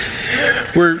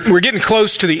We're getting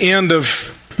close to the end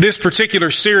of this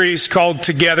particular series called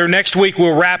Together. Next week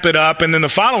we'll wrap it up, and then the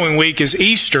following week is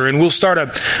Easter, and we'll start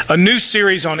a new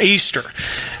series on Easter.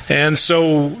 And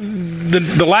so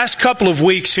the last couple of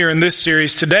weeks here in this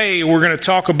series, today we're going to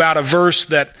talk about a verse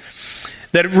that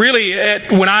really,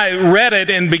 when I read it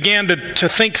and began to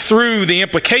think through the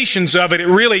implications of it, it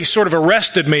really sort of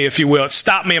arrested me, if you will. It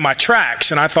stopped me in my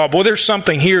tracks. And I thought, boy, there's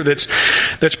something here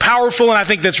that's powerful, and I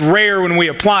think that's rare when we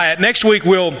apply it. Next week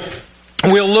we'll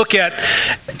look at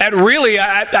really,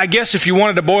 I guess if you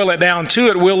wanted to boil it down to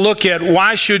it, we'll look at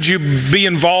why should you be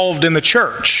involved in the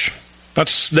church.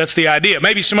 That's the idea.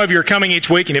 Maybe some of you are coming each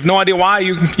week and you have no idea why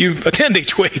you attend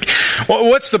each week. Well,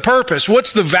 what's the purpose?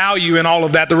 What's the value in all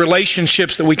of that? The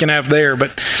relationships that we can have there.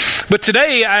 But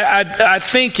today, I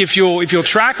think if you'll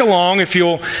track along, if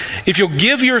you'll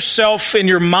give yourself and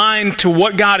your mind to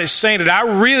what God is saying, that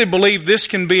I really believe this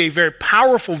can be a very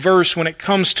powerful verse when it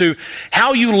comes to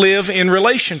how you live in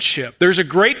relationship. There's a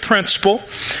great principle,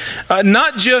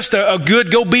 not just a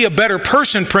good go be a better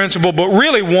person principle, but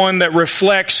really one that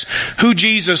reflects who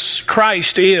Jesus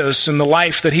Christ is and the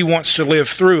life that He wants to live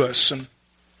through us.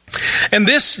 And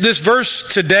this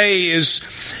verse today is,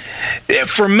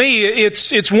 for me,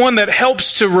 it's one that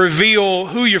helps to reveal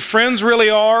who your friends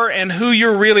really are and who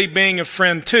you're really being a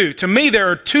friend to. To me, there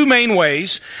are two main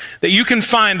ways that you can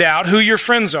find out who your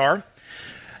friends are.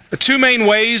 The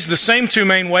same two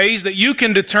main ways that you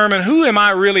can determine who am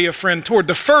I really a friend toward.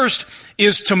 The first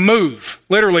is to move,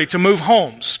 literally to move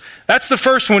homes. That's the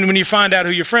first one when you find out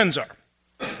who your friends are.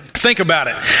 Think about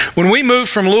it. When we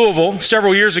moved from Louisville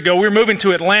several years ago, we were moving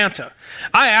to Atlanta.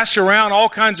 I asked around all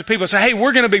kinds of people. I said, hey,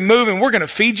 we're going to be moving. We're going to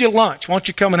feed you lunch. Why don't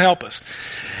you come and help us?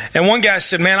 And one guy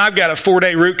said, man, I've got a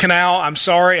 4-day root canal. I'm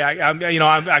sorry.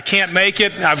 I can't make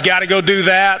it. I've got to go do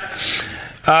that.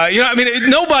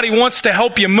 Nobody wants to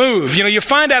help you move. You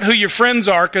find out who your friends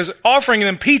are because offering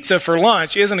them pizza for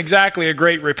lunch isn't exactly a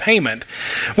great repayment.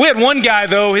 We had one guy,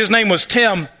 though. His name was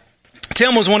Tim.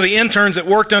 Tim was one of the interns that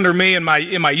worked under me in my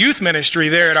youth ministry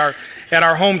there at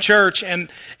our home church, and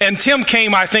Tim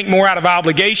came, I think, more out of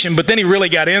obligation, but then he really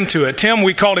got into it. Tim,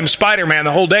 we called him Spider-Man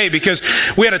the whole day because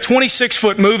we had a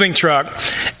 26-foot moving truck,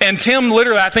 and Tim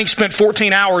literally, I think, spent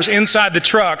 14 hours inside the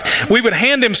truck. We would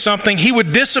hand him something, he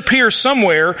would disappear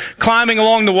somewhere, climbing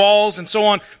along the walls and so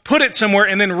on, put it somewhere,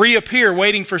 and then reappear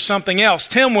waiting for something else.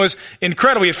 Tim was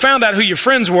incredible. You found out who your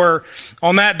friends were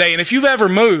on that day, and if you've ever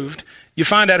moved, you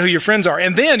find out who your friends are.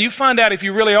 And then you find out if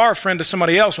you really are a friend to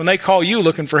somebody else when they call you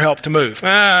looking for help to move.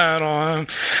 I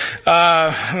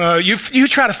don't know. You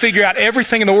try to figure out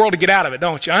everything in the world to get out of it,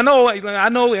 don't you? I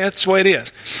know that's the way it is.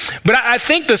 But I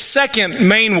think the second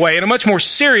main way, and a much more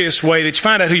serious way that you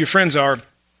find out who your friends are,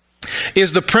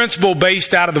 is the principle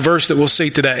based out of the verse that we'll see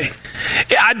today.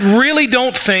 I really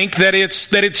don't think that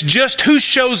it's just who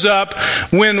shows up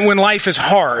when life is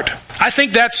hard. I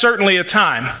think that's certainly a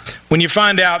time when you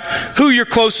find out who your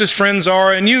closest friends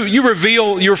are and you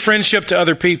reveal your friendship to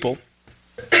other people.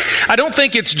 I don't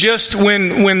think it's just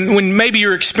when maybe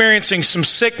you're experiencing some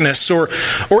sickness or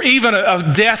even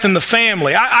a death in the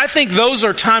family. I think those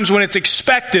are times when it's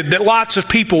expected that lots of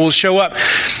people will show up.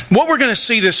 What we're going to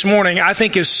see this morning, I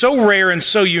think, is so rare and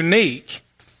so unique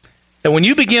that when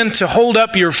you begin to hold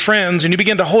up your friends and you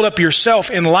begin to hold up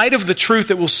yourself in light of the truth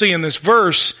that we'll see in this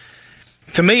verse,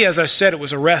 to me, as I said, it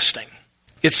was arresting.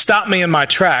 It stopped me in my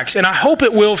tracks, and I hope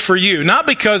it will for you, not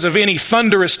because of any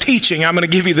thunderous teaching I'm going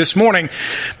to give you this morning,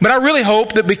 but I really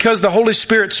hope that because the Holy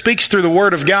Spirit speaks through the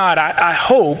Word of God, I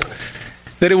hope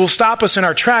that it will stop us in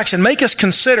our tracks and make us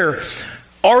consider,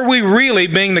 are we really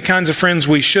being the kinds of friends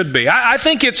we should be? I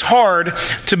think it's hard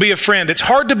to be a friend. It's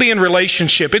hard to be in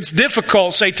relationship. It's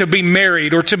difficult, say, to be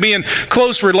married or to be in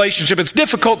close relationship. It's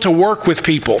difficult to work with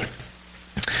people.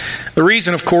 The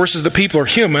reason, of course, is that people are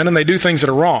human and they do things that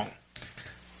are wrong.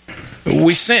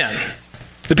 We sin.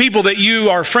 The people that you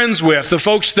are friends with, the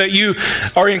folks that you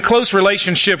are in close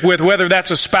relationship with, whether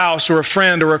that's a spouse or a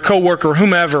friend or a coworker or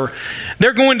whomever,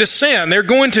 they're going to sin. They're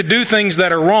going to do things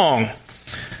that are wrong.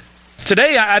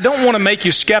 Today, I don't want to make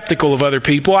you skeptical of other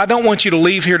people. I don't want you to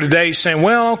leave here today saying,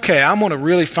 well, okay, I'm going to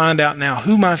really find out now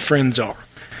who my friends are.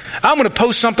 I'm going to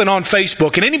post something on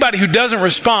Facebook, and anybody who doesn't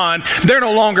respond, they're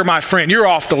no longer my friend. You're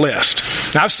off the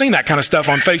list. Now, I've seen that kind of stuff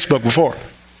on Facebook before.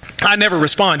 I never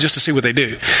respond just to see what they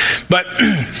do. But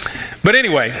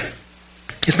anyway,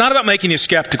 it's not about making you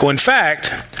skeptical. In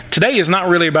fact, today is not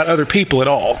really about other people at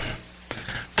all.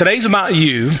 Today's about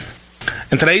you,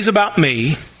 and today's about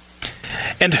me,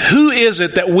 and who is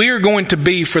it that we're going to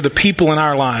be for the people in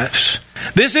our lives.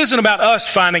 This isn't about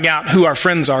us finding out who our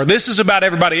friends are. This is about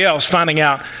everybody else finding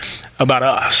out about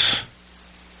us.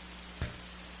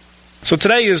 So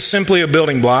today is simply a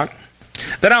building block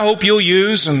that I hope you'll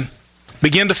use and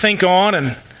begin to think on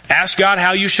and ask God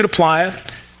how you should apply it.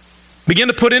 Begin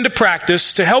to put into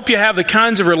practice to help you have the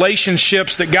kinds of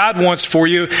relationships that God wants for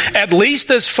you, at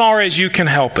least as far as you can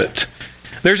help it.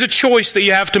 There's a choice that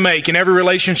you have to make in every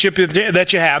relationship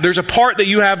that you have. There's a part that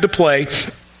you have to play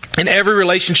in every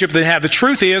relationship that you have. The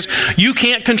truth is, you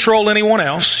can't control anyone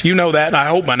else. You know that, I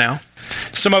hope by now.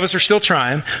 Some of us are still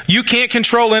trying. You can't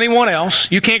control anyone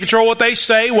else. You can't control what they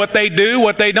say, what they do,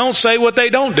 what they don't say, what they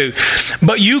don't do.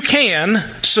 But you can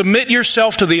submit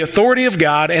yourself to the authority of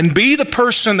God and be the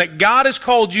person that God has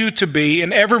called you to be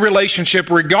in every relationship,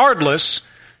 regardless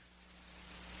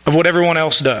of what everyone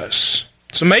else does.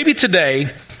 So maybe today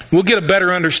we'll get a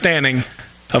better understanding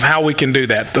of how we can do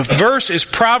that. The verse is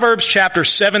Proverbs chapter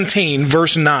 17,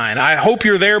 verse 9. I hope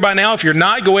you're there by now. If you're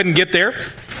not, go ahead and get there.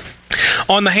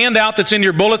 On the handout that's in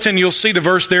your bulletin, you'll see the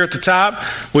verse there at the top.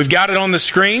 We've got it on the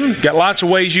screen. Got lots of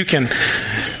ways you can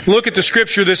look at the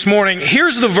scripture this morning.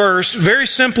 Here's the verse, very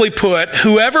simply put: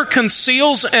 whoever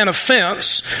conceals an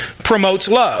offense promotes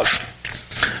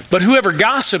love, but whoever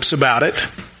gossips about it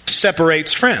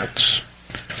separates friends.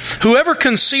 Whoever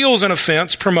conceals an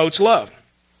offense promotes love,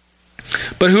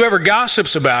 but whoever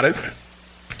gossips about it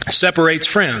separates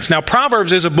friends. Now,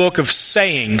 Proverbs is a book of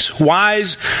sayings,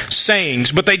 wise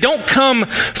sayings, but they don't come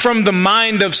from the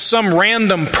mind of some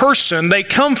random person. They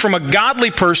come from a godly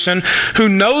person who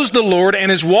knows the Lord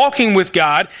and is walking with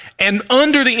God, and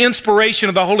under the inspiration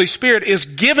of the Holy Spirit is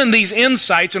given these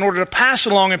insights in order to pass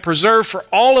along and preserve for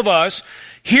all of us.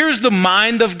 Here's the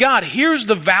mind of God. Here's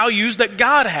the values that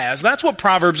God has. That's what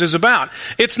Proverbs is about.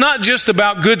 It's not just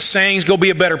about good sayings, go be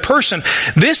a better person.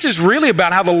 This is really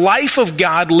about how the life of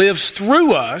God lives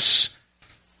through us,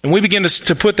 and we begin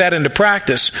to put that into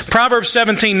practice. Proverbs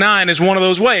 17:9 is one of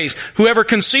those ways. Whoever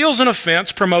conceals an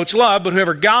offense promotes love, but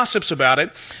whoever gossips about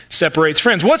it separates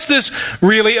friends. What's this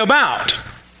really about?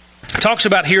 It talks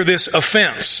about here this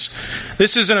offense.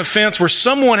 This is an offense where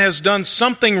someone has done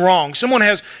something wrong. Someone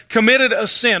has committed a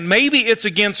sin. Maybe it's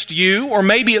against you, or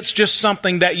maybe it's just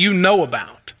something that you know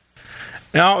about.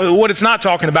 Now, what it's not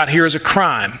talking about here is a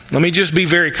crime. Let me just be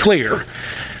very clear.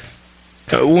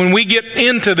 When we get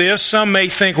into this, some may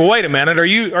think, well, wait a minute, are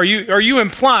you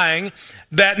implying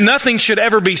that nothing should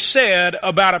ever be said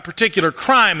about a particular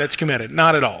crime that's committed?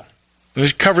 Not at all.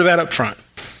 Let's cover that up front.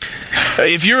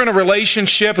 If you're in a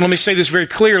relationship, and let me say this very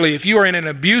clearly, if you are in an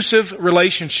abusive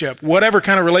relationship, whatever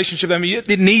kind of relationship that means,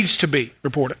 it needs to be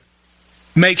reported.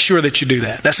 Make sure that you do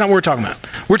that. That's not what we're talking about.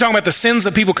 We're talking about the sins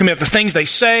that people commit, the things they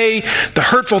say, the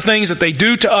hurtful things that they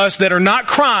do to us that are not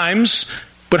crimes,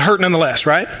 but hurt nonetheless,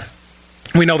 right?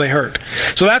 We know they hurt.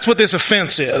 So that's what this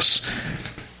offense is.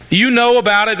 You know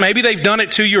about it. Maybe they've done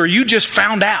it to you, or you just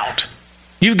found out.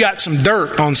 You've got some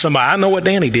dirt on somebody. I know what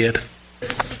Danny did.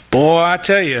 Boy, I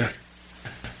tell you,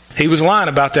 he was lying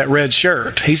about that red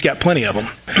shirt. He's got plenty of them.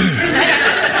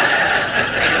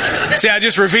 See, I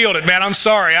just revealed it, man. I'm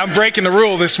sorry. I'm breaking the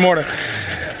rule this morning.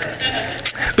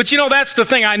 But you know, that's the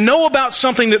thing. I know about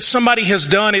something that somebody has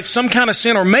done. It's some kind of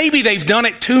sin, or maybe they've done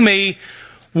it to me.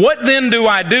 What then do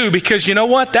I do? Because you know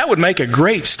what? That would make a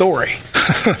great story.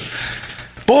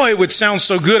 Boy, it would sound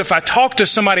so good if I talked to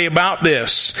somebody about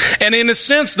this. And in a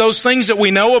sense, those things that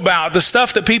we know about, the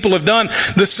stuff that people have done,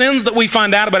 the sins that we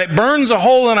find out about, it burns a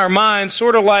hole in our mind,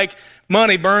 sort of like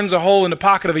money burns a hole in the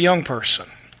pocket of a young person.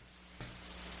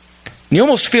 You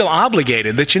almost feel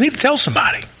obligated that you need to tell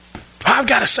somebody. I've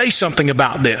got to say something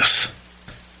about this.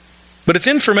 But it's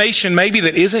information maybe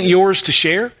that isn't yours to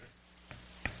share.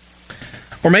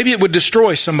 Or maybe it would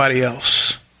destroy somebody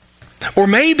else. Or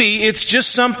maybe it's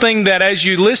just something that as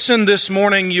you listen this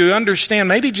morning, you understand,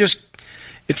 maybe just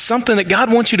it's something that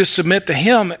God wants you to submit to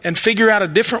Him and figure out a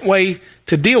different way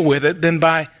to deal with it than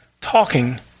by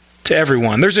talking to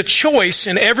everyone. There's a choice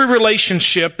in every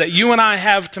relationship that you and I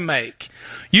have to make.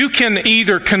 You can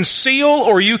either conceal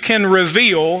or you can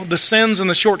reveal the sins and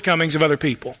the shortcomings of other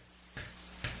people.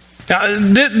 Now,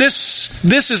 this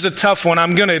is a tough one,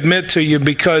 I'm going to admit to you,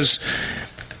 because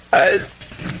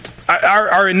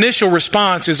our initial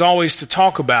response is always to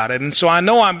talk about it. And so I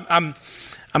know I'm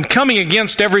coming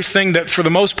against everything that for the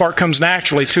most part comes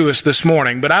naturally to us this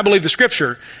morning. But I believe the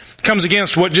Scripture comes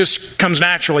against what just comes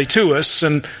naturally to us.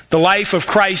 And the life of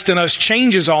Christ in us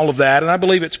changes all of that. And I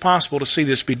believe it's possible to see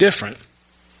this be different.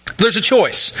 There's a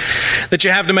choice that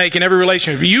you have to make in every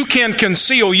relationship. You can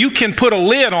conceal, you can put a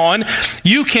lid on,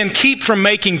 you can keep from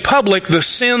making public the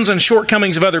sins and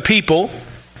shortcomings of other people,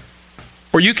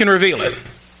 or you can reveal it.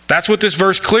 That's what this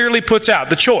verse clearly puts out,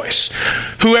 the choice.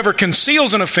 Whoever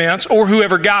conceals an offense or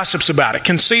whoever gossips about it.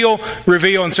 Conceal,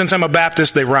 reveal, and since I'm a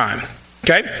Baptist, they rhyme.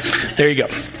 Okay? There you go.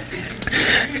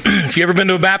 If you've ever been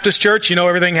to a Baptist church, you know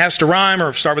everything has to rhyme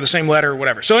or start with the same letter or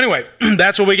whatever. So anyway,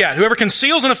 that's what we got. Whoever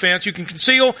conceals an offense, you can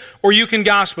conceal or you can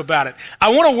gossip about it. I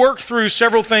want to work through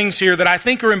several things here that I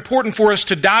think are important for us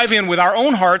to dive in with our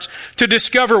own hearts to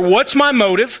discover what's my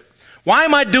motive, why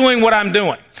am I doing what I'm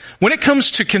doing. When it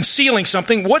comes to concealing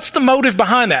something, what's the motive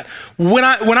behind that? When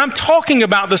I'm talking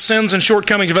about the sins and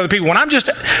shortcomings of other people, when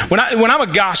I'm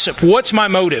a gossip, what's my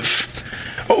motive?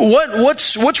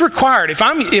 What's required? If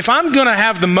I'm going to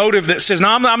have the motive that says, no,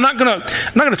 I'm not going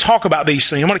to talk about these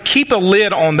things. I'm going to keep a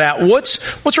lid on that.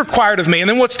 What's required of me? And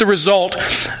then what's the result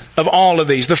of all of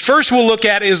these? The first we'll look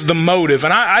at is the motive,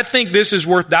 and I think this is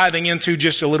worth diving into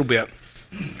just a little bit.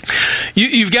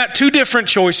 You've got two different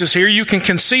choices here. You can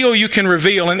conceal, you can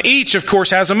reveal, and each, of course,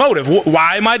 has a motive.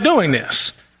 Why am I doing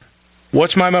this?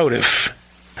 What's my motive?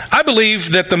 I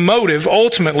believe that the motive,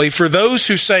 ultimately, for those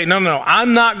who say, no,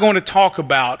 I'm not going to talk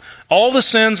about all the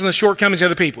sins and the shortcomings of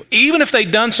other people, even if they've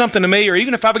done something to me, or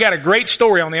even if I've got a great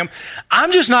story on them,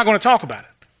 I'm just not going to talk about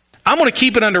it. I'm going to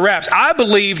keep it under wraps. I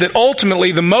believe that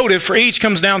ultimately the motive for each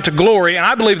comes down to glory, and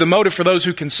I believe the motive for those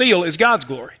who conceal is God's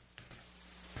glory.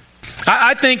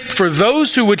 I think for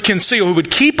those who would conceal, who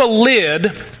would keep a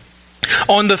lid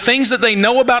on the things that they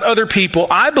know about other people,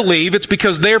 I believe it's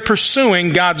because they're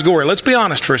pursuing God's glory. Let's be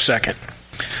honest for a second.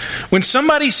 When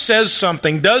somebody says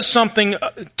something, does something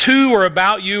to or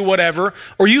about you, whatever,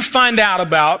 or you find out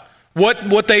about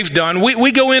what they've done,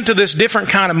 we go into this different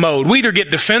kind of mode. We either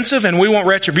get defensive and we want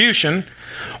retribution,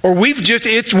 or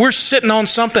we're sitting on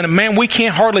something and man, we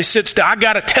can't hardly sit still. I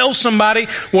got to tell somebody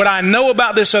what I know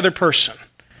about this other person.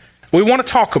 We want to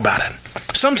talk about it.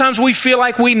 Sometimes we feel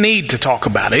like we need to talk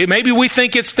about it. Maybe we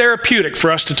think it's therapeutic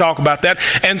for us to talk about that.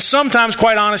 And sometimes,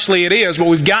 quite honestly, it is. But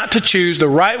we've got to choose the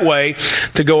right way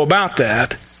to go about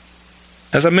that.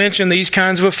 As I mentioned, these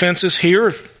kinds of offenses here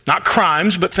are not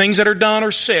crimes, but things that are done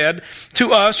or said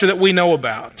to us or that we know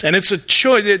about. And it's a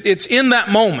choice. It's in that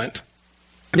moment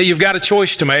that you've got a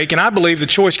choice to make. And I believe the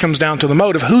choice comes down to the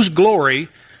motive. Whose glory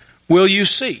will you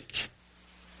seek?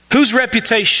 Whose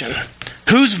reputation?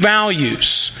 Whose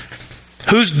values?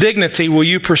 Whose dignity will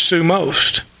you pursue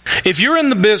most? If you're in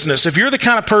the business, if you're the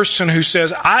kind of person who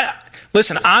says,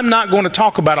 listen, I'm not going to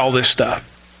talk about all this stuff.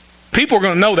 People are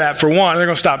going to know that for one. They're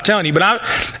going to stop telling you. But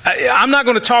I'm not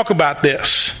going to talk about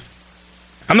this.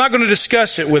 I'm not going to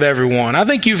discuss it with everyone. I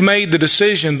think you've made the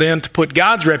decision then to put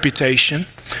God's reputation,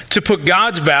 to put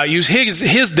God's values,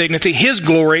 His dignity, His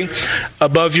glory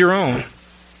above your own.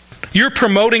 You're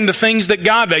promoting the things that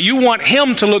God does. You want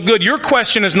Him to look good. Your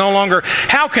question is no longer,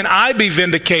 how can I be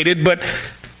vindicated? But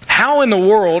how in the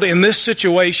world, in this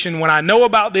situation, when I know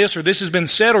about this or this has been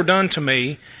said or done to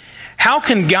me, how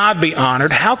can God be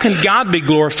honored? How can God be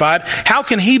glorified? How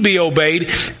can He be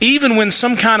obeyed even when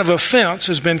some kind of offense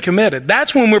has been committed?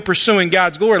 That's when we're pursuing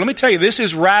God's glory. Let me tell you, this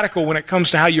is radical when it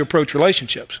comes to how you approach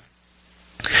relationships.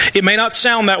 It may not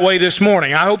sound that way this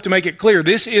morning. I hope to make it clear.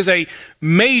 This is a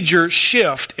major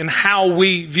shift in how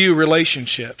we view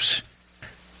relationships.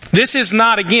 This is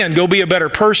not, again, go be a better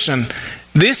person.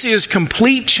 This is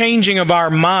complete changing of our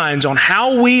minds on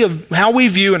how we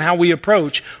view and how we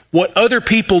approach what other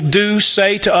people do,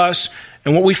 say to us,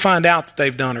 and what we find out that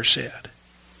they've done or said.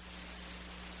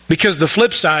 Because the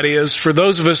flip side is, for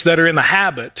those of us that are in the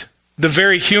habit, the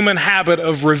very human habit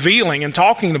of revealing and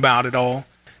talking about it all,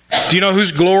 do you know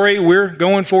whose glory we're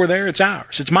going for there? It's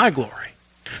ours. It's my glory.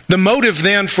 The motive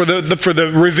then for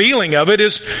the revealing of it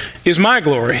is my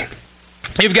glory.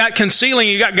 You've got concealing,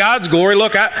 you've got God's glory.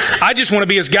 Look, I just want to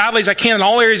be as godly as I can in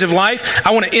all areas of life.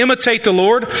 I want to imitate the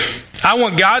Lord. I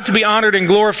want God to be honored and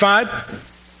glorified.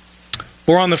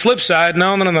 Or on the flip side,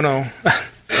 no. You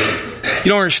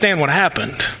don't understand what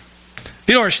happened.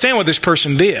 You don't understand what this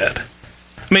person did.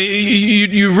 I mean,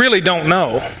 you really don't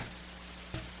know.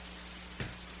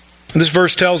 This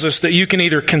verse tells us that you can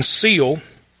either conceal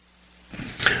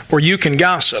or you can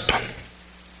gossip.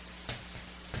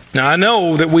 Now, I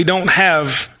know that we don't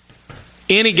have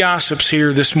any gossips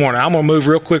here this morning. I'm going to move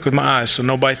real quick with my eyes so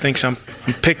nobody thinks I'm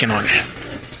picking on you.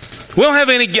 We don't have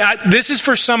any. This is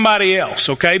for somebody else,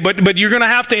 okay? But you're going to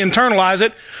have to internalize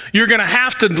it. You're going to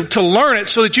have to learn it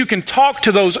so that you can talk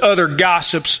to those other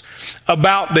gossips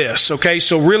about this, okay?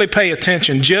 So really pay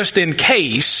attention just in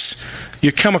case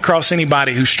you come across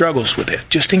anybody who struggles with it,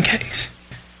 just in case.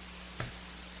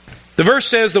 The verse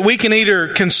says that we can either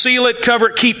conceal it, cover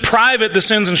it, keep private the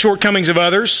sins and shortcomings of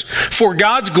others for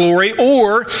God's glory,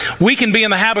 or we can be in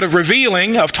the habit of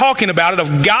revealing, of talking about it,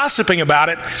 of gossiping about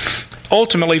it,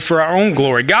 ultimately for our own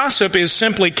glory. Gossip is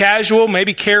simply casual,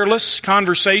 maybe careless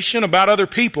conversation about other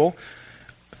people,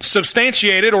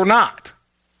 substantiated or not.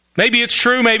 Maybe it's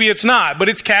true, maybe it's not, but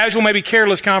it's casual, maybe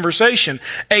careless conversation.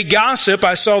 A gossip,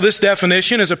 I saw this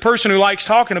definition, is a person who likes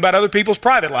talking about other people's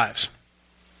private lives.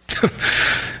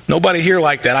 Nobody here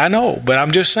like that, I know, but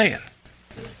I'm just saying.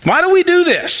 Why do we do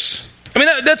this? I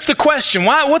mean, that's the question.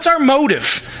 Why? What's our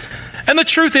motive? And the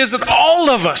truth is that all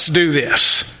of us do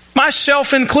this,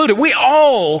 myself included. We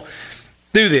all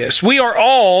do this. We are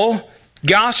all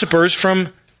gossipers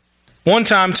from one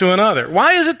time to another.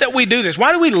 Why is it that we do this?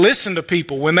 Why do we listen to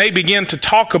people when they begin to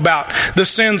talk about the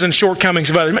sins and shortcomings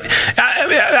of others?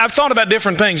 I've thought about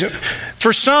different things.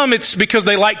 For some, it's because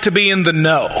they like to be in the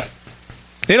know.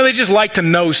 They just like to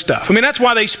know stuff. I mean, that's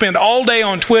why they spend all day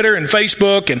on Twitter and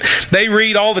Facebook, and they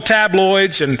read all the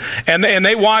tabloids, and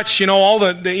they watch, all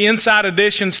the Inside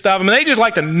Edition stuff. I mean, they just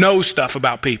like to know stuff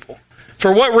about people.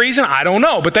 For what reason? I don't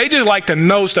know, but they just like to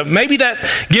know stuff. Maybe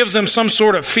that gives them some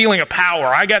sort of feeling of power.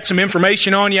 I got some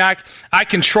information on you. I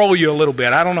control you a little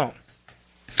bit. I don't know.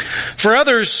 For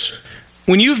others,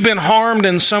 when you've been harmed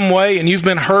in some way and you've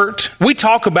been hurt, we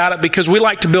talk about it because we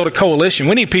like to build a coalition.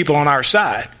 We need people on our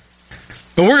side.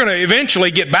 But we're going to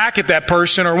eventually get back at that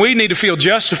person, or we need to feel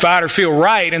justified or feel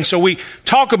right. And so we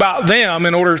talk about them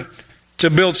in order to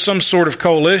build some sort of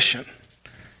coalition.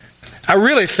 I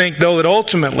really think, though, that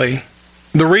ultimately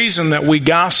the reason that we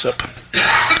gossip,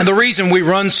 the reason we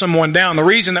run someone down, the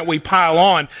reason that we pile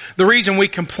on, the reason we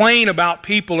complain about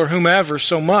people or whomever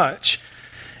so much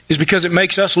is because it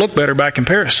makes us look better by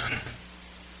comparison.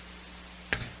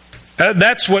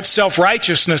 That's what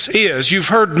self-righteousness is. You've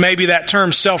heard maybe that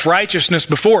term self-righteousness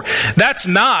before. That's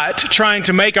not trying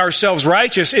to make ourselves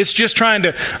righteous. It's just trying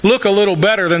to look a little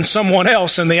better than someone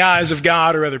else in the eyes of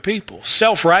God or other people.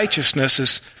 Self-righteousness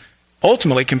is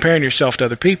ultimately comparing yourself to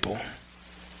other people.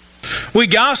 We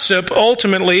gossip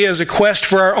ultimately as a quest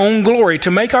for our own glory,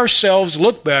 to make ourselves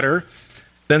look better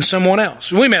than someone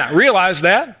else. We may not realize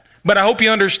that, but I hope you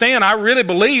understand, I really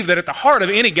believe that at the heart of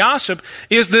any gossip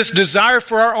is this desire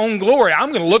for our own glory.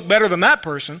 I'm going to look better than that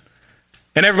person.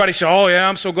 And everybody says, oh yeah,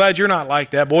 I'm so glad you're not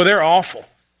like that. Boy, they're awful.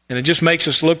 And it just makes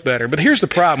us look better. But here's the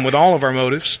problem with all of our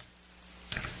motives,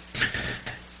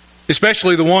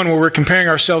 especially the one where we're comparing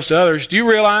ourselves to others. Do you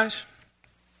realize,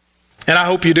 and I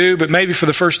hope you do, but maybe for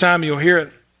the first time you'll hear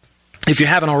it if you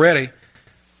haven't already,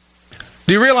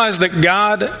 do you realize that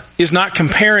God is not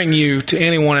comparing you to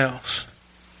anyone else?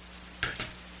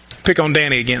 Pick on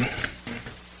Danny again.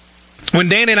 When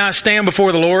Danny and I stand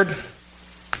before the Lord,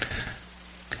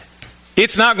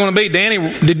 it's not going to be, Danny,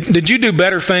 did you do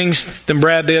better things than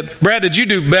Brad did? Brad, did you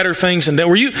do better things than that?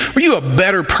 Were you a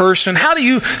better person? How do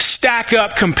you stack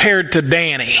up compared to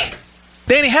Danny?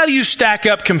 Danny, how do you stack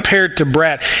up compared to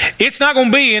Brad? It's not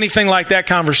going to be anything like that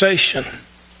conversation.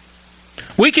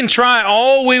 We can try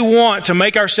all we want to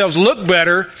make ourselves look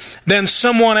better than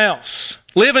someone else.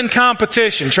 Live in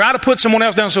competition. Try to put someone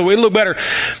else down so we look better.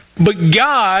 But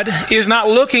God is not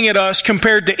looking at us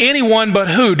compared to anyone but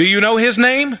who? Do you know His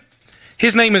name?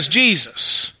 His name is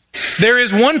Jesus. There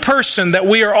is one person that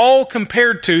we are all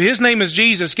compared to. His name is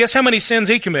Jesus. Guess how many sins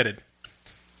He committed?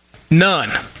 None.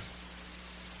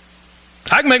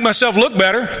 I can make myself look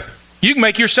better. You can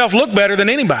make yourself look better than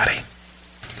anybody,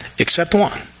 except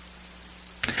one.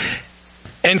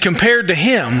 And compared to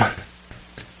Him,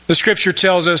 the Scripture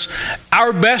tells us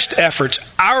our best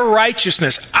efforts, our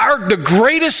righteousness, the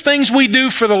greatest things we do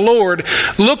for the Lord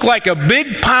look like a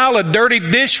big pile of dirty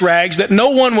dish rags that no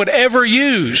one would ever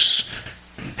use.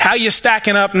 How you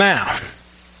stacking up now?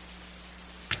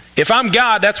 If I'm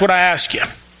God, that's what I ask you.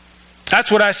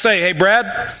 That's what I say. Hey,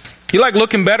 Brad, you like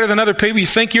looking better than other people? You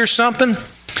think you're something?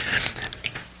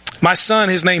 My son,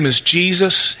 his name is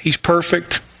Jesus. He's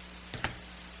perfect.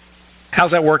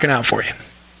 How's that working out for you?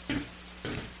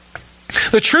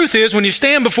 The truth is, when you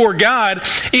stand before God,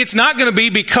 it's not going to be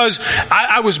because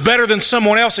I was better than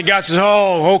someone else that God says,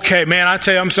 oh, okay, man, I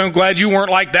tell you, I'm so glad you weren't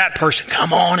like that person.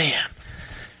 Come on in.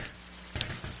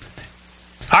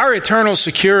 Our eternal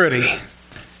security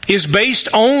is based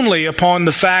only upon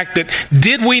the fact that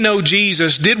did we know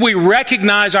Jesus? Did we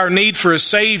recognize our need for a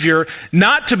Savior,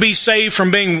 not to be saved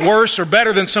from being worse or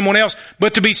better than someone else,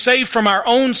 but to be saved from our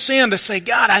own sin, to say,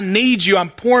 God, I need you.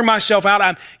 I'm pouring myself out.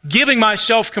 I'm giving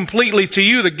myself completely to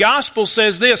you. The gospel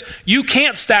says this: you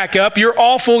can't stack up. You're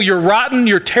awful. You're rotten.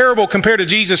 You're terrible compared to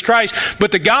Jesus Christ.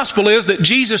 But the gospel is that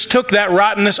Jesus took that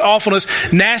rottenness,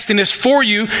 awfulness, nastiness for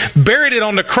you, buried it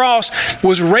on the cross,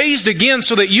 was raised again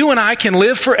so that you and I can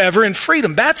live forever in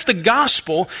freedom. That's the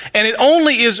gospel, and it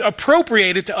only is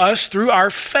appropriated to us through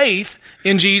our faith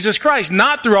in Jesus Christ,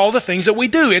 not through all the things that we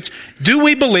do. It's, do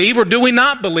we believe or do we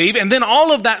not believe? And then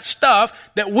all of that stuff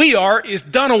that we are is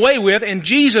done away with, and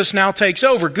Jesus now takes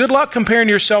over. Good luck comparing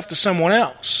yourself to someone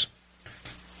else.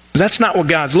 That's not what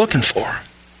God's looking for.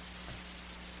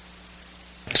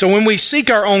 So when we seek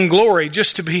our own glory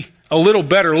just to be a little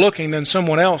better looking than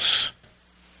someone else,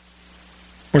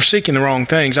 we're seeking the wrong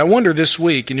things. I wonder this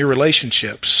week in your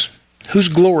relationships, whose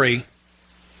glory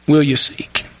will you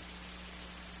seek?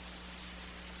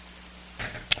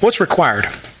 What's required?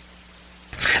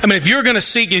 I mean, if you're going to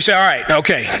seek, you say, all right,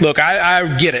 okay, look,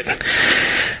 I get it.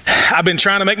 I've been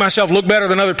trying to make myself look better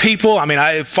than other people. I mean,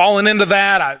 I've fallen into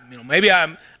that.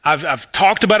 I've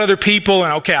talked about other people,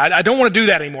 and okay, I don't want to do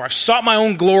that anymore. I've sought my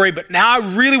own glory, but now I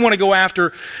really want to go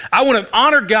after, I want to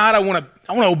honor God. I want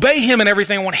to obey Him in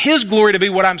everything. I want His glory to be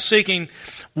what I'm seeking.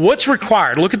 What's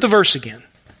required? Look at the verse again.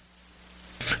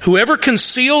 Whoever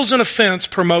conceals an offense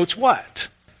promotes what?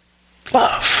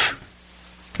 Love.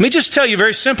 Let me just tell you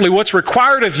very simply what's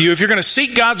required of you if you're going to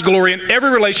seek God's glory in every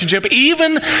relationship,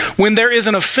 even when there is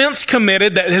an offense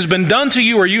committed that has been done to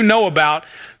you or you know about.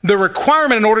 The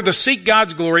requirement in order to seek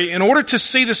God's glory, in order to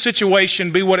see the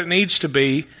situation be what it needs to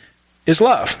be, is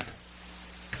love.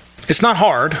 It's not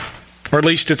hard, or at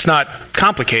least it's not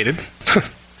complicated,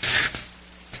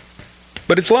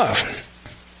 but it's love.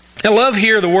 And love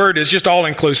here, the word is just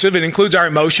all-inclusive. It includes our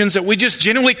emotions, that we just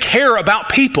genuinely care about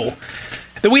people,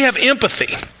 that we have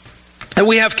empathy, that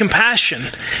we have compassion,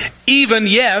 even,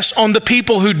 yes, on the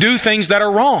people who do things that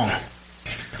are wrong.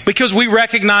 Because we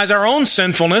recognize our own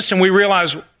sinfulness and we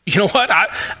realize, you know what,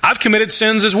 I've committed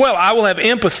sins as well. I will have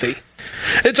empathy.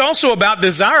 It's also about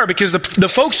desire, because the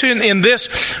folks in this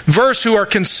verse who are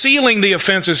concealing the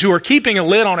offenses, who are keeping a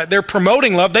lid on it, they're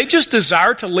promoting love. They just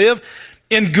desire to live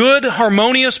in good,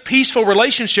 harmonious, peaceful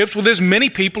relationships with as many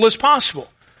people as possible.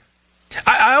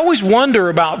 I always wonder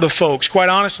about the folks, quite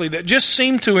honestly, that just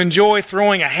seem to enjoy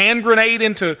throwing a hand grenade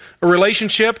into a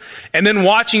relationship and then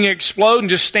watching it explode and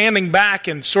just standing back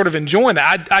and sort of enjoying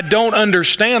that. I don't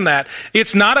understand that.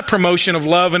 It's not a promotion of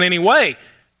love in any way.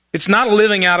 It's not a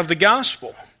living out of the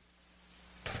gospel.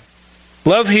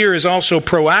 Love here is also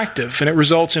proactive, and it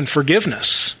results in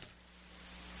forgiveness.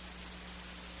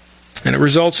 And it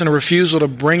results in a refusal to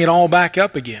bring it all back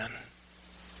up again.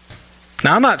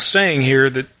 Now, I'm not saying here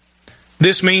that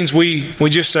this means we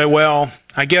just say, well,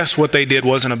 I guess what they did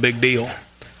wasn't a big deal.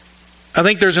 I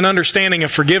think there's an understanding of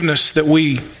forgiveness that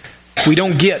we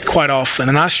don't get quite often,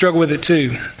 and I struggle with it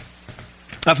too.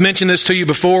 I've mentioned this to you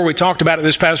before. We talked about it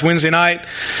this past Wednesday night.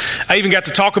 I even got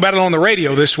to talk about it on the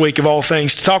radio this week, of all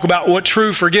things, to talk about what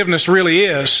true forgiveness really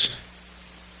is.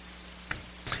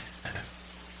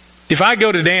 If I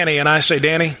go to Danny and I say,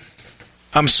 Danny,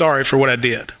 I'm sorry for what I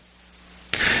did.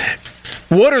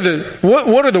 What are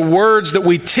the words that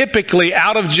we typically,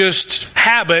 out of just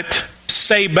habit,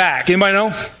 say back? Anybody know?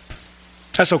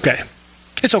 That's okay.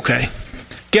 It's okay.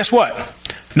 Guess what?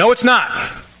 No, it's not.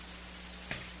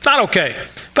 It's not okay.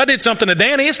 If I did something to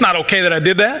Danny, it's not okay that I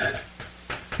did that.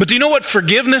 But do you know what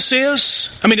forgiveness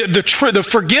is? I mean, the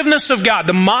forgiveness of God,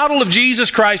 the model of Jesus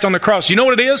Christ on the cross, you know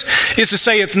what it is? It's to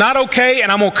say it's not okay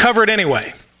and I'm going to cover it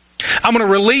anyway. I'm going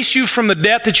to release you from the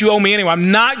debt that you owe me anyway. I'm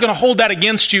not going to hold that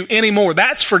against you anymore.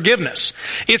 That's forgiveness.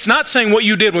 It's not saying what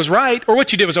you did was right or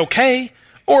what you did was okay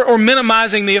or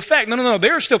minimizing the effect. No.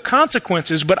 There are still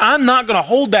consequences, but I'm not going to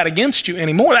hold that against you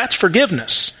anymore. That's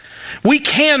forgiveness. We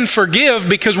can forgive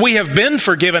because we have been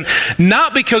forgiven,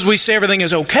 not because we say everything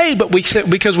is okay, but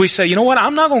because we say, you know what,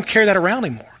 I'm not going to carry that around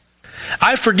anymore.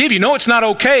 I forgive you. No, it's not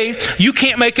okay. You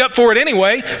can't make up for it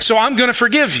anyway, so I'm going to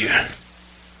forgive you.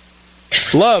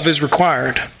 Love is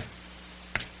required.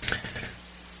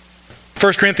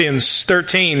 1 Corinthians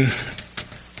 13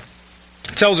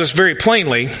 tells us very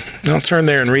plainly, and I'll turn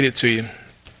there and read it to you.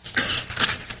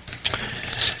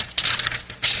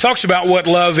 It talks about what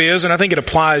love is, and I think it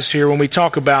applies here when we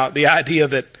talk about the idea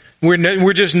that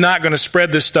we're just not going to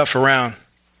spread this stuff around.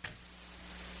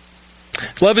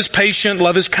 Love is patient,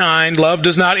 love is kind, love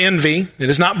does not envy, it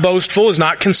is not boastful, is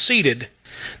not conceited,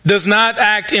 does not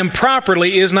act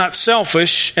improperly, is not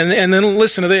selfish, and then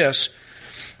listen to this,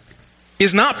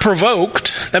 is not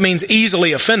provoked, that means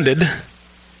easily offended,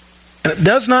 and it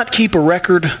does not keep a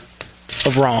record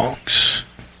of wrongs.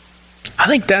 I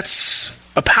think that's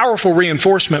a powerful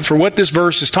reinforcement for what this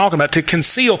verse is talking about, to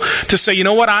conceal, to say, you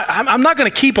know what, I'm not going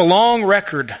to keep a long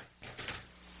record.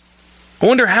 I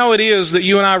wonder how it is that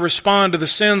you and I respond to the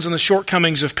sins and the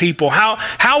shortcomings of people.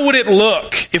 How would it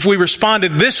look if we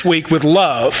responded this week with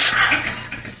love?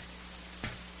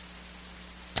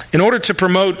 In order to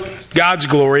promote God's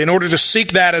glory, in order to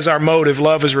seek that as our motive,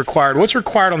 love is required. What's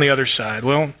required on the other side?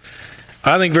 Well,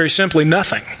 I think very simply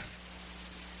nothing.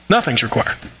 Nothing's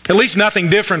required. At least nothing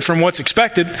different from what's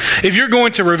expected. If you're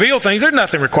going to reveal things, there's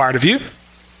nothing required of you.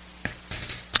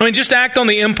 I mean, just act on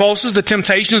the impulses, the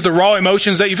temptations, the raw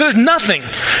emotions that you feel.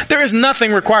 There is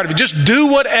nothing required of you. Just do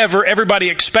whatever everybody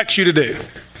expects you to do.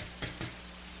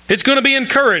 It's going to be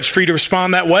encouraged for you to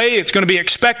respond that way. It's going to be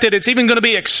expected. It's even going to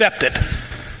be accepted.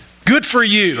 Good for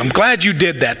you. I'm glad you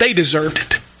did that. They deserved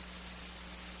it.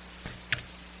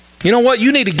 You know what?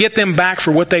 You need to get them back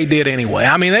for what they did anyway.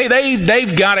 I mean,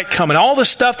 they've got it coming. All the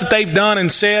stuff that they've done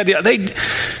and said,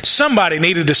 somebody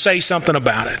needed to say something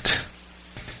about it.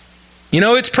 You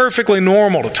know, it's perfectly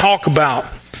normal to talk about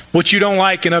what you don't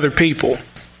like in other people,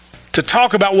 to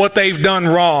talk about what they've done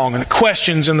wrong and the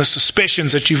questions and the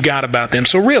suspicions that you've got about them.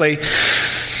 So really,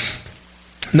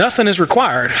 nothing is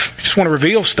required. If you just want to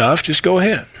reveal stuff, just go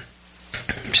ahead.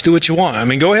 Just do what you want. I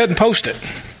mean, go ahead and post it.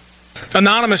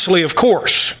 Anonymously, of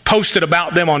course. Post it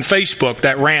about them on Facebook,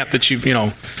 that rant that you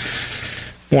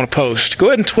want to post. Go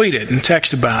ahead and tweet it and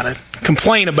text about it.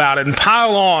 Complain about it and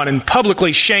pile on and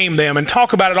publicly shame them and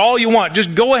talk about it all you want.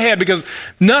 Just go ahead, because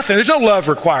there's no love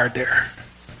required there.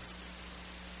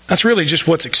 That's really just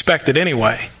what's expected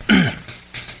anyway.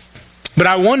 But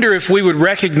I wonder if we would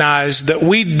recognize that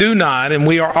we do not, and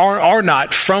we are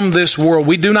not from this world.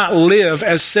 We do not live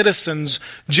as citizens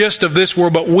just of this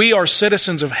world, but we are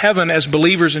citizens of heaven as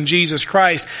believers in Jesus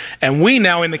Christ. And we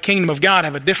now in the kingdom of God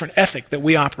have a different ethic that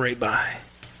we operate by.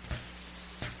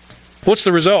 What's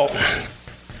the result?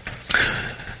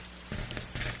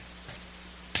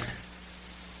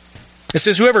 It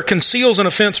says, whoever conceals an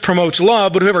offense promotes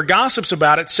love, but whoever gossips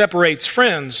about it separates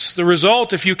friends. The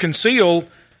result, if you conceal,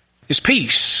 is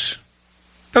peace.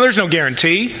 Now, there's no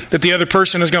guarantee that the other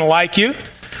person is going to like you.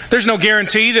 There's no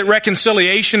guarantee that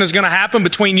reconciliation is going to happen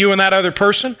between you and that other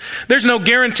person. There's no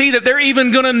guarantee that they're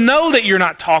even going to know that you're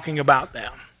not talking about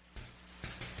them.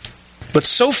 But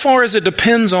so far as it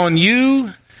depends on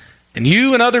you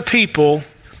and other people,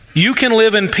 you can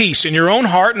live in peace in your own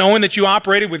heart, knowing that you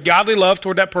operated with godly love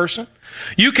toward that person.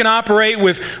 You can operate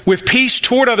with peace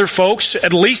toward other folks,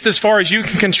 at least as far as you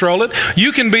can control it.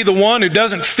 You can be the one who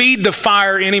doesn't feed the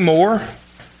fire anymore.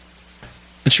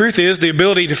 The truth is, the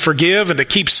ability to forgive and to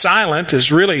keep silent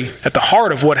is really at the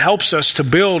heart of what helps us to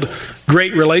build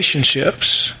great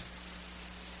relationships.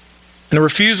 And a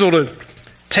refusal to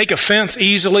take offense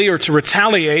easily or to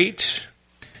retaliate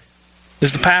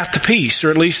is the path to peace,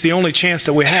 or at least the only chance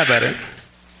that we have at it.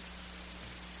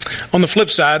 On the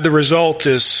flip side, the result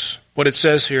is what it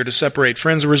says here, to separate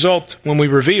friends. The result, when we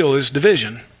reveal, is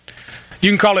division.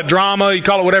 You can call it drama, you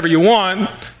call it whatever you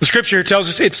want. The Scripture here tells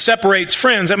us it separates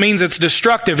friends. That means it's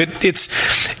destructive,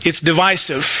 it's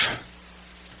divisive.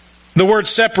 The word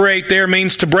separate there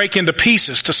means to break into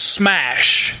pieces, to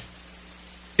smash.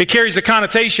 It carries the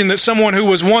connotation that someone who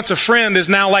was once a friend is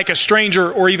now like a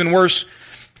stranger, or even worse,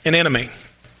 an enemy.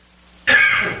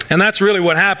 And that's really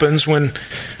what happens when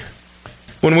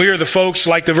we are the folks,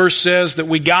 like the verse says, that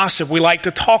we gossip. We like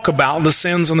to talk about the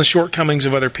sins and the shortcomings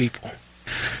of other people.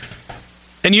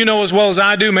 And you know as well as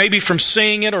I do, maybe from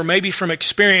seeing it or maybe from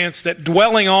experience, that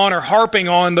dwelling on or harping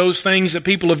on those things that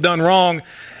people have done wrong,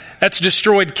 that's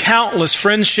destroyed countless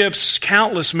friendships,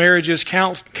 countless marriages,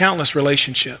 countless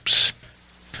relationships.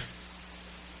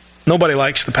 Nobody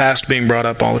likes the past being brought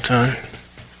up all the time.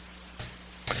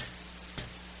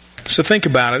 So think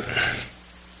about it.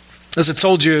 As I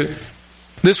told you,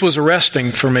 this was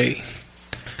arresting for me.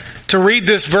 To read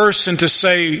this verse and to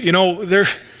say,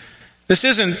 this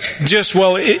isn't just,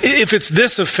 well, if it's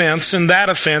this offense and that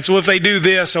offense, well, if they do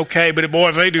this, okay, but boy,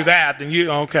 if they do that, then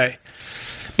okay.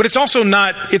 But it's also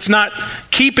not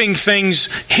keeping things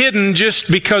hidden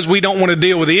just because we don't want to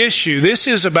deal with the issue. This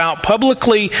is about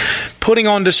publicly putting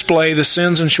on display the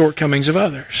sins and shortcomings of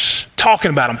others.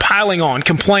 Talking about them, piling on,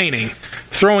 complaining,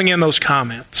 throwing in those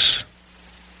comments.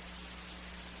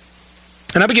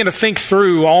 And I began to think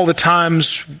through all the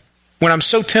times when I'm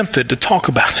so tempted to talk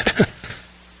about it.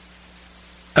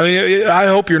 I mean, I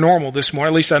hope you're normal this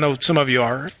morning. At least I know some of you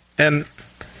are. And,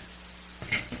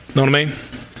 know what I mean?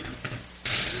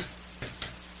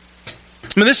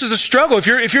 I mean, this is a struggle.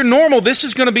 If you're normal, this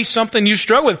is going to be something you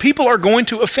struggle with. People are going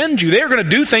to offend you. They are going to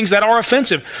do things that are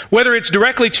offensive, whether it's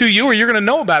directly to you or you're going to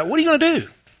know about it. What are you going to do?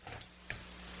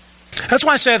 That's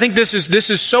why I say I think this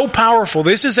is so powerful.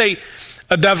 This is a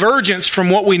divergence from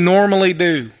what we normally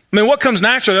do. I mean, what comes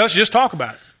naturally to us is just talk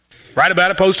about it. Write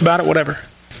about it, post about it, whatever.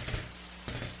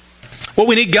 What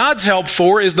we need God's help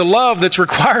for is the love that's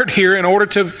required here in order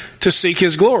to seek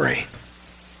His glory.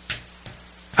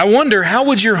 I wonder, how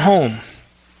would your home,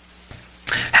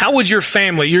 how would your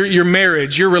family, your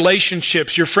marriage, your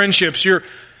relationships, your friendships, your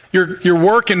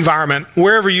work environment,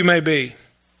 wherever you may be,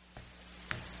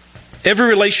 every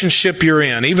relationship you're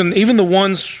in, even the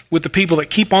ones with the people that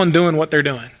keep on doing what they're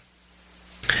doing,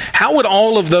 How would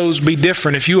all of those be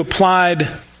different if you applied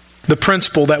the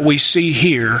principle that we see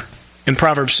here in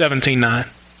Proverbs 17:9?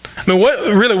 I mean,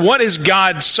 what is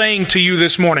God saying to you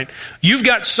this morning? You've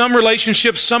got some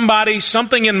relationship, somebody,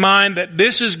 something in mind that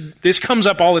this comes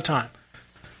up all the time.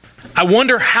 I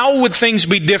wonder how would things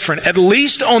be different, at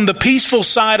least on the peaceful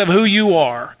side of who you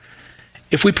are,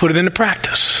 if we put it into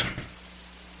practice.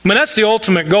 I mean, that's the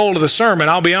ultimate goal of the sermon,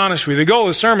 I'll be honest with you. The goal of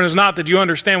the sermon is not that you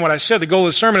understand what I said. The goal of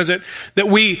the sermon is that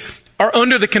we are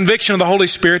under the conviction of the Holy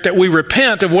Spirit, that we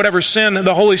repent of whatever sin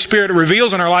the Holy Spirit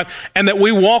reveals in our life, and that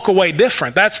we walk away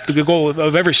different. That's the goal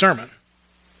of every sermon.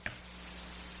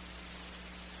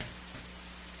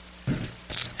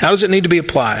 How does it need to be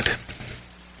applied?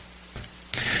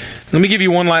 Let me give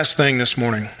you one last thing this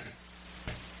morning.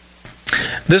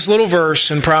 This little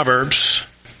verse in Proverbs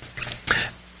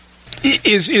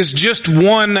is just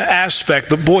one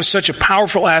aspect, but boy, such a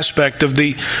powerful aspect of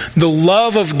the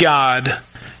love of God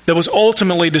that was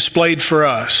ultimately displayed for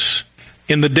us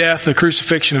in the death and the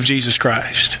crucifixion of Jesus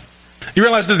Christ. You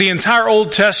realize that the entire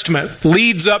Old Testament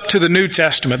leads up to the New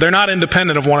Testament. They're not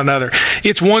independent of one another.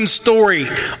 It's one story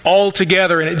all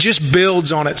together, and it just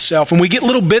builds on itself. And we get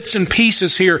little bits and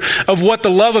pieces here of what the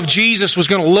love of Jesus was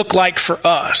going to look like for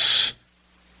us.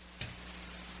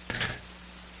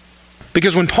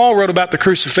 Because when Paul wrote about the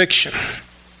crucifixion,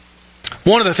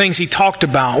 one of the things he talked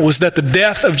about was that the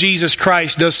death of Jesus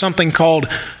Christ does something called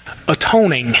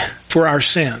atoning for our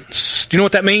sins. Do you know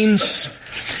what that means?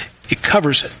 It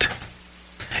covers it.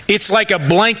 It's like a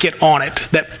blanket on it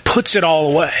that puts it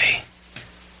all away.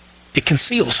 It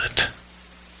conceals it.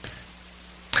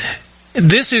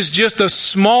 This is just a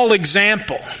small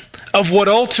example of what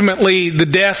ultimately the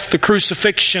death, the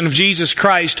crucifixion of Jesus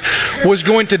Christ was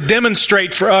going to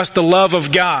demonstrate for us the love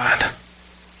of God.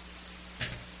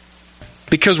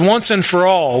 Because once and for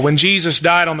all, when Jesus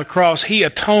died on the cross, He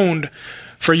atoned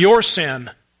for your sin,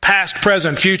 past,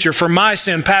 present, future, for my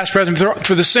sin, past, present,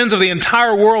 for the sins of the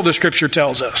entire world, the Scripture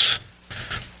tells us.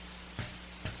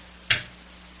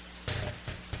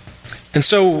 And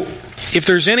so, if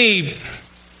there's anything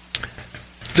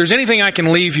I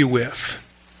can leave you with,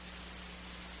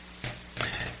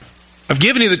 I've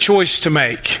given you the choice to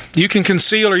make. You can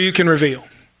conceal or you can reveal.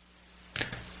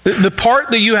 The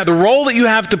part that you have, the role that you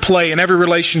have to play in every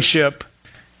relationship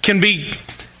can be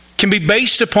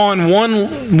based upon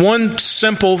one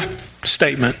simple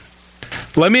statement.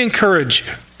 Let me encourage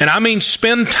you, and I mean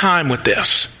spend time with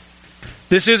this.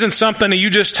 This isn't something that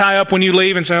you just tie up when you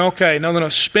leave and say, okay, no.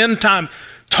 Spend time.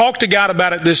 Talk to God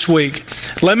about it this week.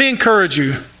 Let me encourage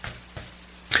you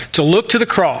to look to the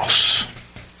cross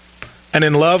and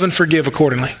in love and forgive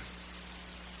accordingly.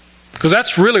 Because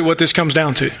that's really what this comes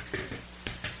down to.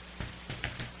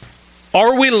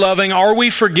 Are we loving? Are we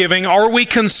forgiving? Are we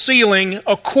concealing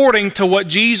according to what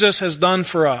Jesus has done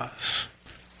for us?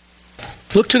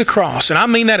 Look to the cross. And I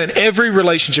mean that in every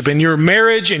relationship, in your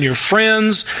marriage, in your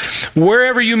friends,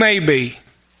 wherever you may be.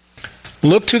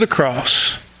 Look to the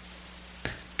cross.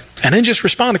 And then just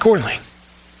respond accordingly.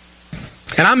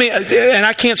 And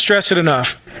I can't stress it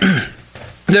enough.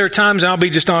 There are times, and I'll be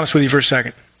just honest with you for a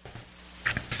second.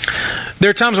 There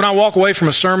are times when I walk away from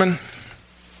a sermon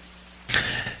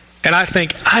and I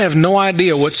think, I have no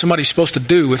idea what somebody's supposed to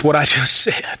do with what I just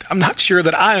said. I'm not sure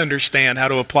that I understand how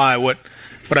to apply what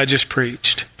I just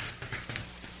preached.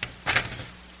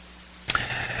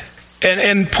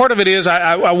 And part of it is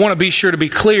I want to be sure to be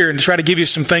clear and to try to give you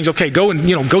some things. Okay, go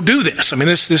do this. I mean,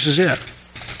 this is it.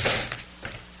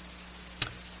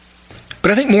 But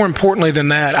I think more importantly than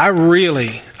that,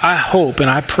 I hope and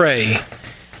I pray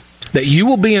that you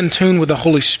will be in tune with the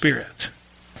Holy Spirit.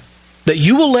 That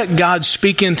you will let God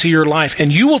speak into your life,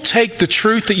 and you will take the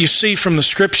truth that you see from the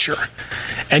Scripture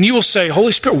and you will say,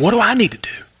 Holy Spirit, what do I need to do?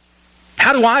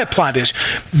 How do I apply this?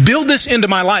 Build this into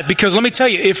my life. Because let me tell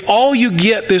you, if all you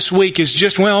get this week is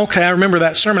just, well, okay, I remember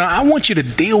that sermon. I want you to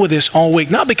deal with this all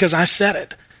week. Not because I said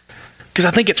it, because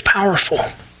I think it's powerful.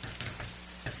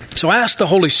 So ask the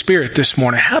Holy Spirit this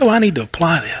morning, how do I need to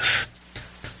apply this?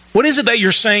 What is it that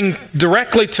you're saying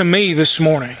directly to me this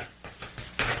morning?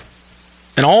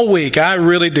 And all week, I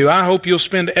really do. I hope you'll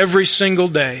spend every single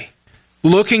day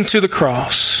looking to the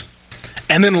cross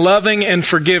and then loving and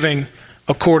forgiving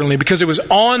accordingly. Because it was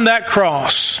on that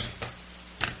cross,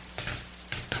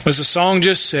 as the song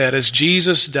just said, as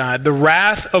Jesus died, the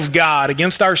wrath of God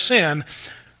against our sin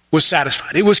was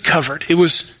satisfied. It was covered. It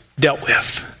was dealt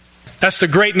with. That's the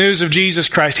great news of Jesus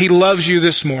Christ. He loves you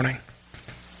this morning.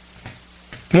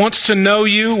 Wants to know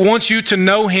you, wants you to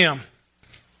know Him.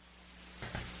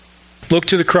 Look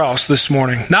to the cross this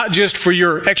morning, not just for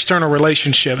your external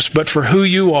relationships, but for who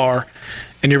you are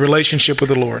in your relationship with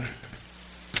the Lord.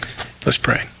 Let's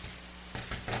pray.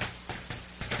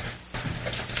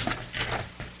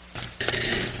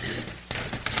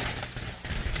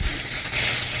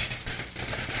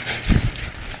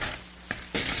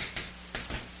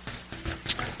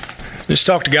 Just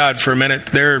talk to God for a minute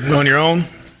there on your own.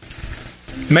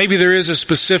 Maybe there is a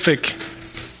specific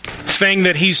thing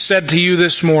that He's said to you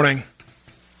this morning.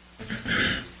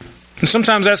 And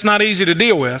sometimes that's not easy to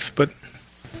deal with, but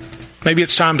maybe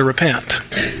it's time to repent.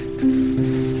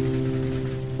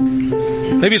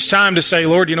 Maybe it's time to say,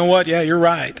 Lord, you know what? Yeah, you're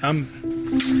right. I'm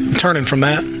turning from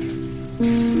that.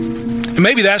 And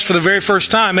maybe that's for the very first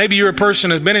time. Maybe you're a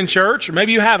person who's been in church, or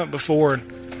maybe you haven't before.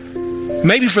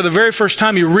 Maybe for the very first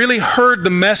time you really heard the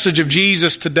message of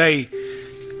Jesus today,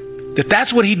 that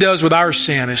that's what He does with our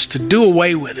sin, is to do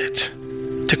away with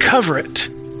it, to cover it.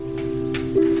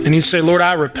 And you say, Lord,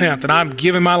 I repent, and I'm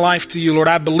giving my life to you. Lord,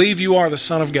 I believe you are the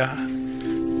Son of God,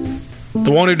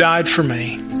 the one who died for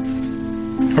me.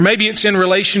 Or maybe it's in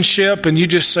relationship, and you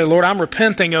just say, Lord, I'm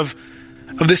repenting of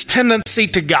this tendency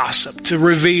to gossip, to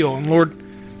reveal. And Lord,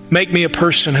 make me a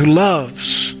person who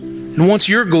loves and wants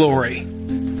your glory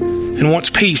and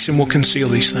wants peace and will conceal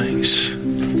these things.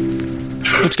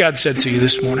 What's God said to you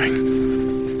this morning?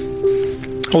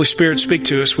 Holy Spirit, speak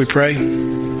to us, we pray.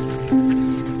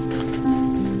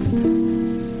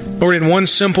 Lord, in one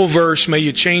simple verse, may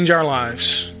you change our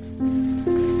lives.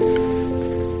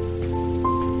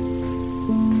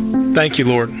 Thank you,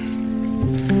 Lord,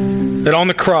 that on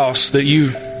the cross that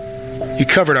you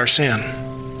covered our sin.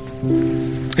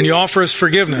 And you offer us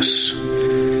forgiveness.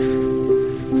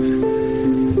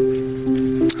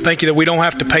 Thank you that we don't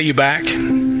have to pay you back.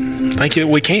 Thank you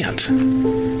that we can't.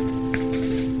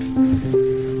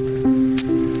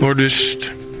 Lord, just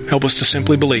help us to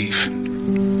simply believe.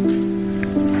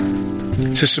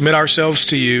 To submit ourselves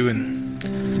to you. And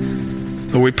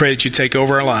Lord, we pray that you take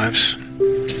over our lives.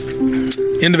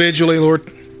 Individually, Lord,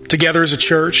 together as a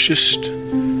church, just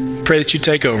pray that you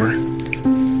take over.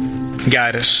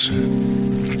 Guide us.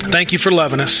 Thank you for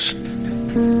loving us.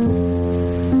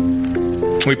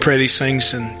 We pray these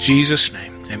things in Jesus'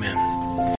 name. Amen.